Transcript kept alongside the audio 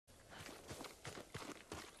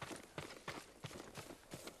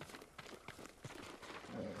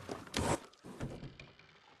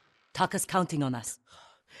Taka's counting on us.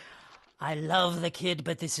 I love the kid,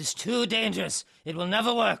 but this is too dangerous. It will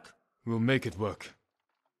never work. We'll make it work.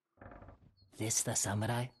 This the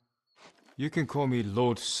samurai? You can call me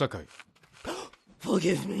Lord Sakai.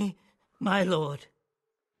 Forgive me, my lord.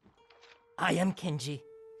 I am Kenji,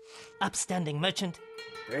 upstanding merchant,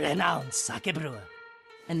 renowned sake brewer.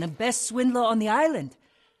 And the best swindler on the island.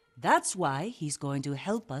 That's why he's going to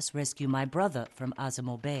help us rescue my brother from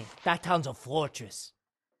Azamo Bay. That town's a fortress.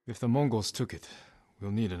 If the Mongols took it, we'll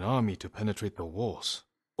need an army to penetrate the walls.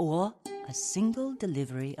 Or a single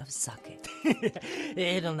delivery of sake.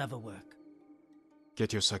 It'll never work.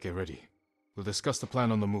 Get your sake ready. We'll discuss the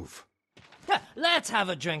plan on the move. Let's have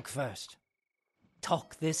a drink first.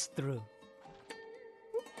 Talk this through.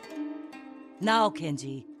 Now,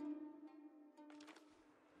 Kenji.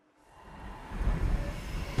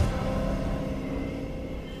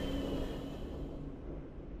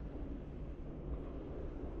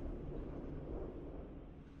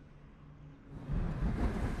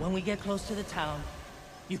 When we get close to the town,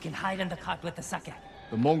 you can hide in the cart with the sake.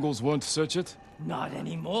 The Mongols won't search it? Not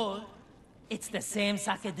anymore. It's the same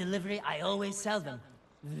sake delivery I always sell them.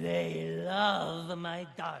 They love my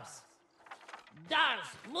dars. Dars,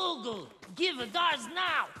 Mogul! Give a dars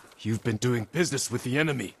now! You've been doing business with the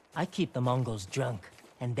enemy. I keep the Mongols drunk,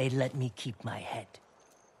 and they let me keep my head.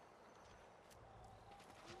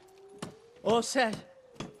 All set.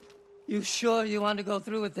 You sure you want to go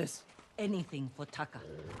through with this? Anything for Taka.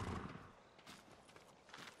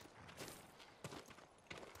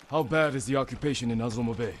 How bad is the occupation in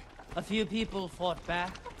Azamo Bay? A few people fought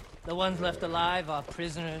back. The ones left alive are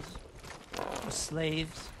prisoners. Or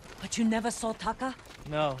slaves. But you never saw Taka?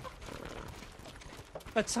 No.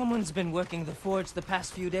 But someone's been working the forge the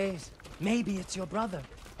past few days. Maybe it's your brother.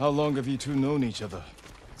 How long have you two known each other?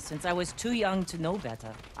 Since I was too young to know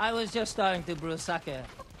better. I was just starting to brew sake.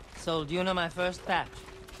 Sold Yuna my first batch.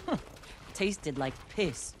 Tasted like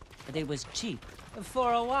piss, but it was cheap.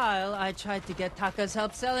 For a while, I tried to get Taka's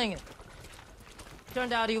help selling it.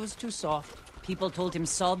 Turned out he was too soft. People told him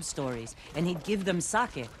sob stories, and he'd give them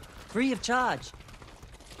sake, free of charge.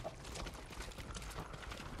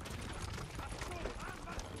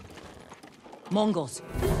 Mongols.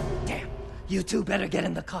 Damn, you two better get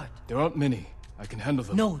in the cart. There aren't many. I can handle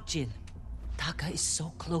them. No, Jin. Taka is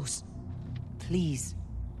so close. Please.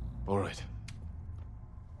 All right.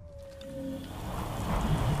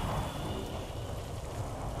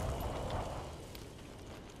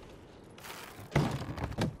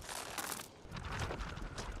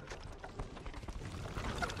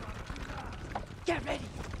 Get ready.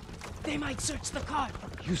 They might search the cart.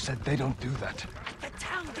 You said they don't do that. The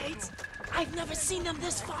town gates. I've never seen them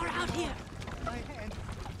this far out here. My hand.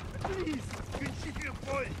 Please, Tsushima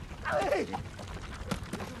boy. Hey!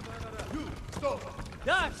 You, stop.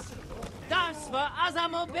 Dars! Dars for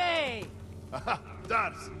Azamo Bay! Aha,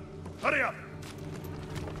 Dars. Hurry up.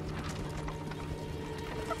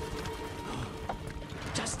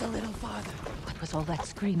 Just a little farther. What was all that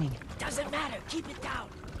screaming? Doesn't matter. Keep it down.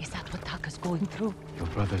 Is that what Taka's going through? Your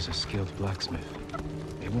brother's a skilled blacksmith.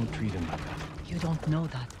 They won't treat him like that. You don't know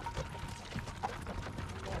that.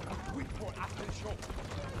 Wait for after the show.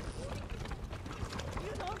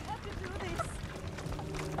 You don't have to do this.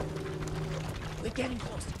 We're getting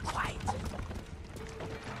close. Quiet.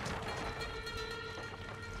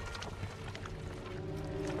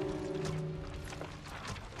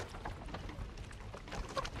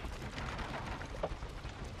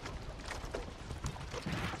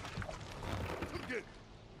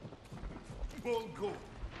 Mongo,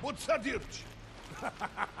 what's that dirch?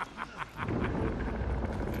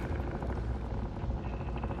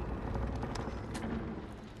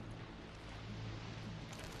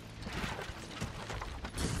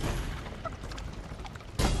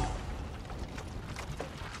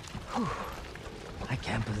 I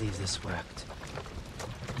can't believe this worked.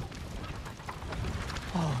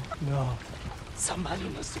 Oh, no. Somebody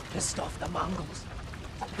must have pissed off the Mongols.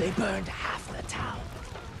 They burned half the town.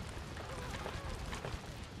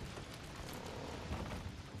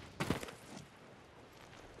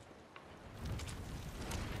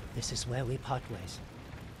 This is where we part ways.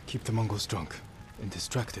 Keep the Mongols drunk and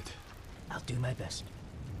distracted. I'll do my best.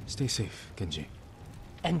 Stay safe, Kenji.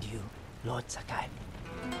 And you, Lord Sakai.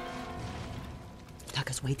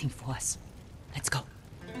 Taka's waiting for us. Let's go.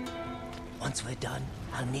 Once we're done,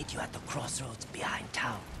 I'll meet you at the crossroads behind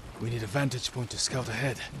town. We need a vantage point to scout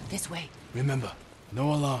ahead. This way. Remember,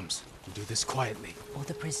 no alarms. We do this quietly. All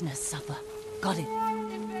the prisoners suffer. Got it.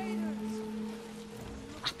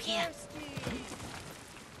 Up here.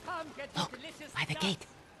 Look, by the gate.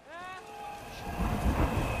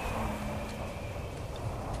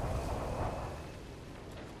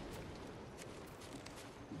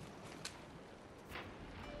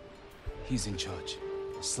 He's in charge.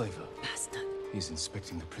 A slaver. Bastard. He's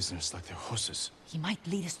inspecting the prisoners like they're horses. He might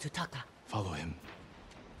lead us to Taka. Follow him.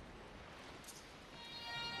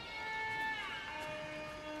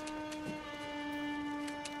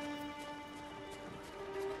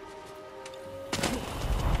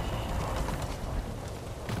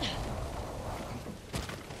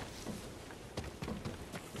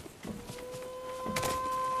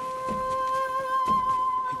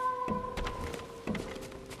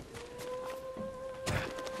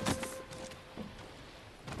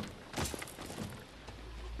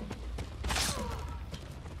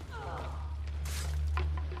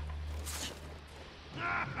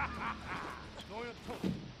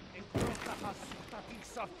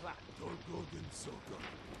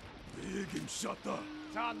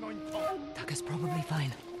 Taka's probably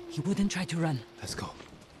fine. He wouldn't try to run. Let's go.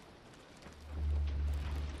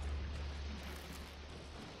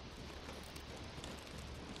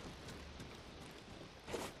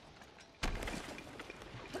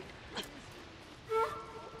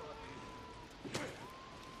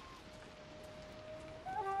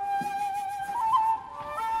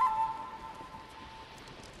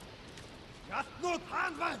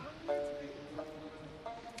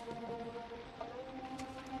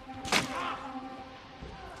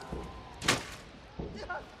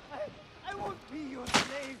 I won't be your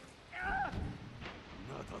slave.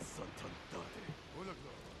 Nada satantare.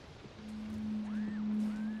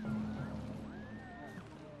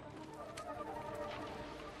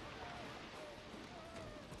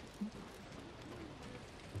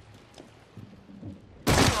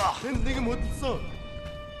 넌 내게 못 있어.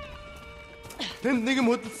 넌 내게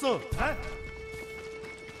못 있어.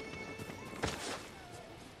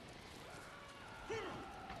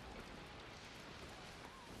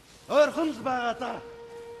 Орхомж байгаа даа.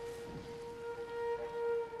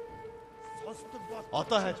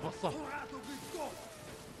 Одоо хайж болсон.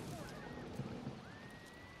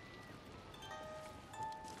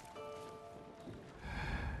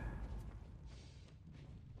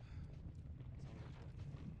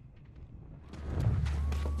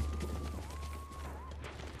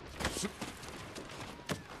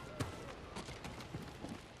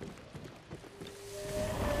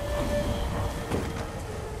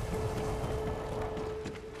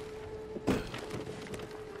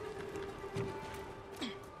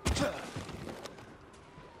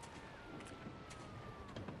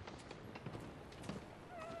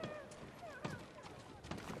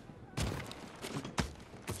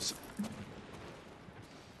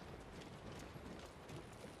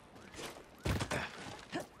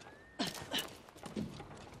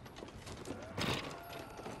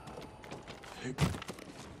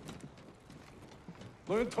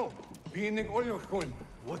 Lento, being oil.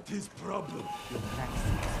 What is problem? The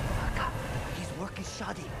blacksmith, Taka. His work is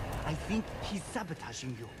shoddy. I think he's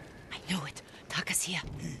sabotaging you. I knew it. Taka's here.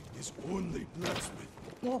 He is only blacksmith.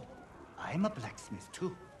 Oh, I'm a blacksmith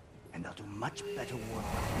too. And I'll do much better work.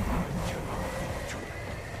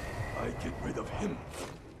 I get rid of him,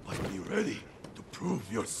 but be ready to prove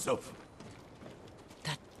yourself.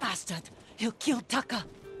 That bastard! He'll kill Taka!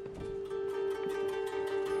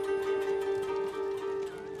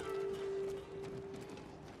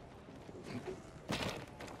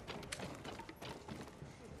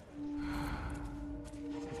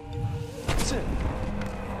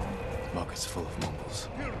 Market's full of Mongols.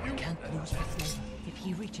 Can't lose the slaver if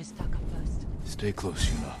he reaches Taka first. Stay close,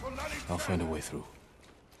 Yuna. I'll find a way through.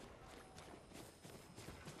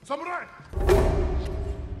 Samurai!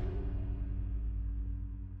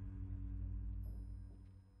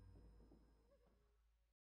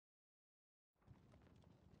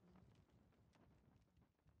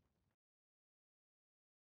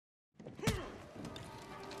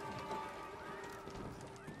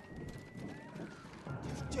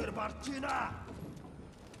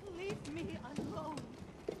 Leave me alone.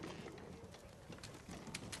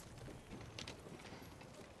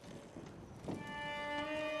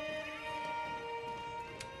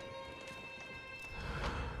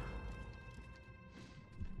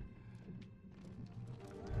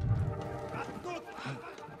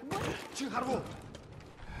 Чи харав?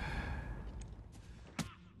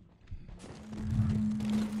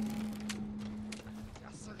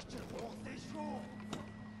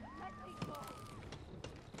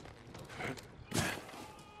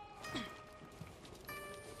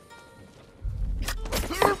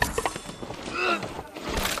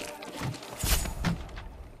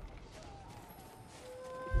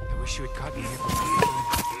 I wish you had caught me here before.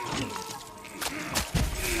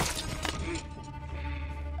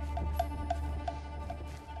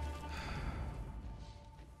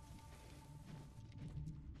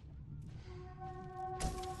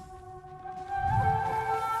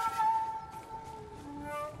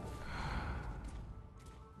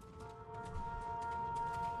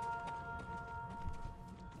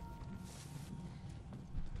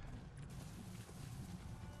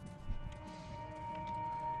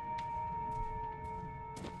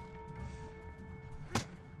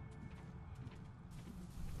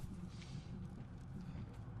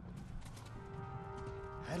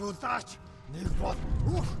 харуулаач. Нэг бол.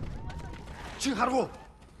 Чи харав уу?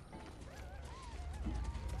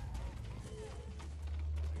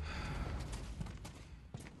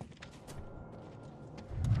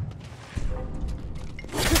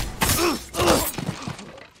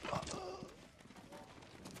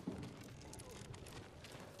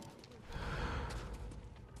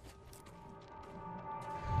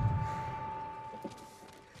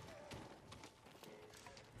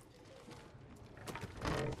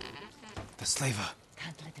 The slaver.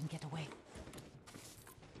 Can't let him get away.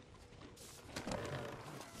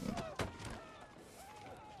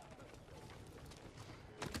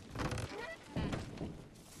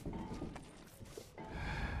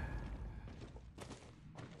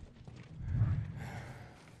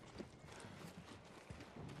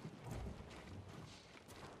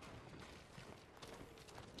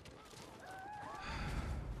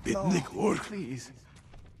 Bitnik work. Please.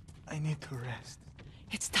 I need to rest.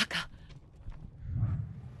 It's Taka.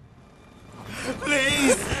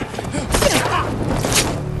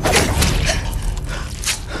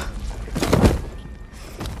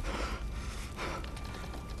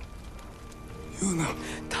 Yuna.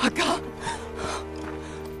 Taka!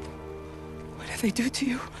 What did they do to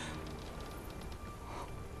you?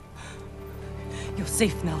 You're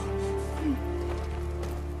safe now.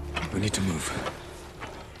 We need to move.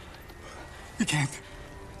 We can't.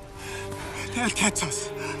 They'll catch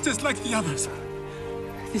us, just like the others.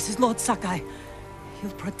 This is Lord Sakai.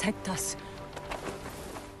 He'll protect us.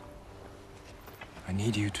 I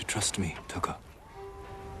need you to trust me, Taka.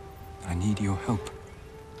 I need your help.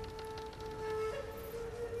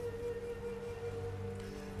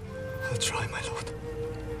 I'll try, my lord.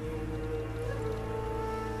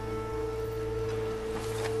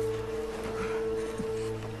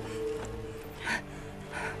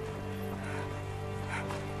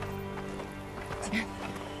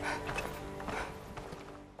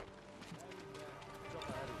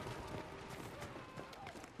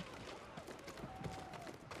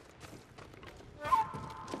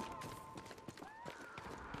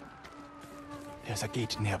 There's a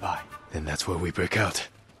gate nearby. Then that's where we break out.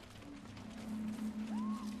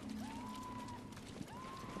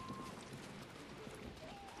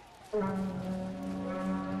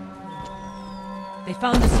 They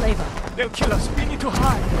found the slaver. They'll kill us. We need to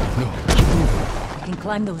hide. No. We can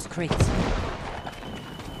climb those crates.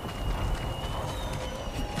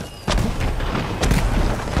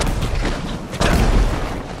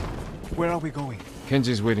 Where are we going?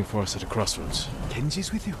 Kenji's waiting for us at a crossroads.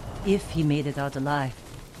 Kenji's with you? If he made it out alive.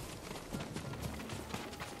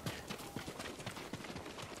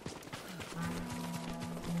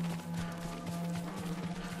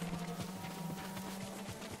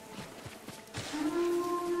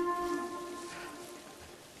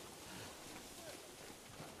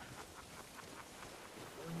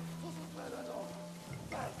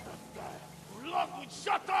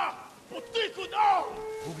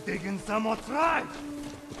 Бүгдийг нь самоцрай.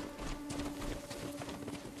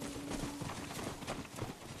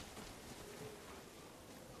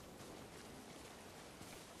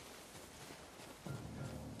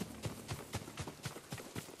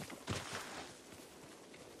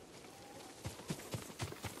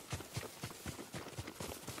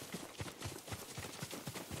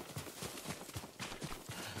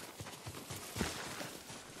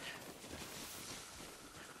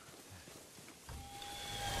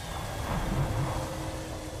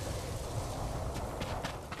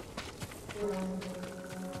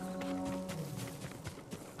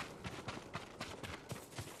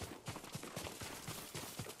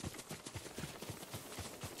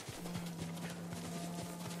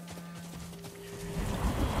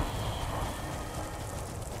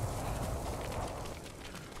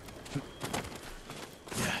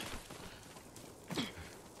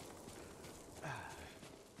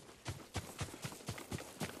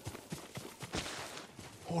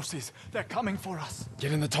 Horses, they're coming for us.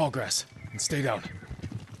 Get in the tall grass and stay down.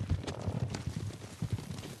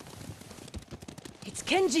 It's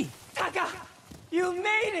Kenji! Taka! You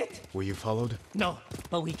made it! Were you followed? No,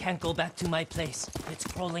 but we can't go back to my place. It's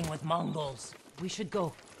crawling with Mongols. We should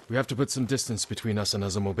go. We have to put some distance between us and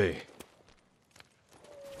Azamo Bay.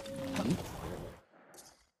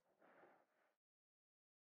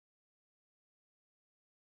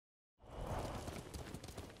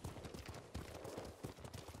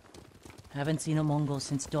 Haven't seen a Mongol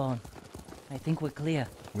since dawn. I think we're clear.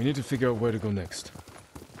 We need to figure out where to go next.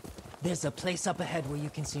 There's a place up ahead where you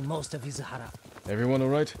can see most of Izuhara. Everyone all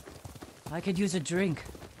right? I could use a drink.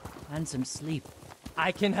 And some sleep.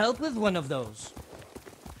 I can help with one of those.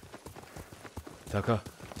 Taka,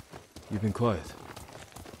 you've been quiet.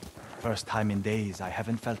 First time in days, I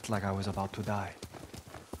haven't felt like I was about to die.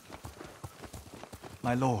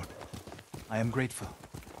 My lord, I am grateful.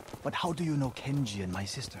 But how do you know Kenji and my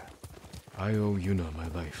sister? I owe Yuna my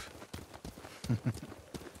life.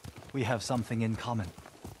 We have something in common.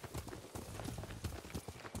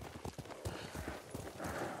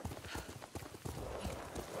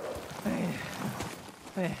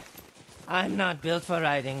 I'm not built for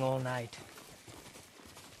riding all night.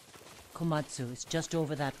 Komatsu is just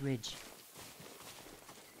over that ridge.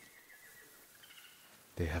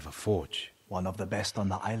 They have a forge. One of the best on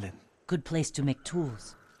the island. Good place to make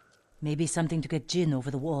tools. Maybe something to get Jin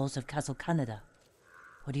over the walls of Castle Canada.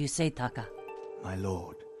 What do you say, Taka? My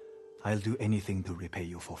lord, I'll do anything to repay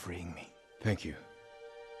you for freeing me. Thank you.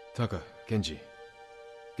 Taka, Kenji,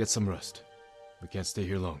 get some rest. We can't stay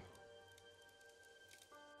here long.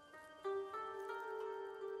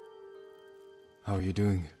 How are you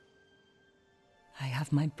doing? I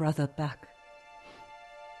have my brother back.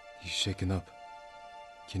 He's shaken up.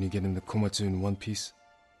 Can you get him to Komatsu in one piece?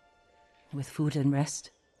 With food and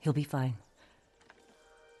rest, he'll be fine.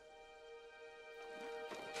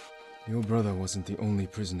 Your brother wasn't the only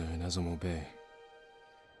prisoner in Azamo Bay.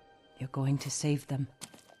 You're going to save them.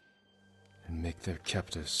 And make their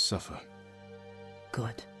captors suffer.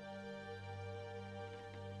 Good.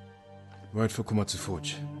 Ride for Komatsu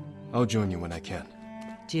Forge. I'll join you when I can.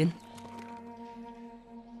 Jin,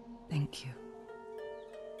 thank you.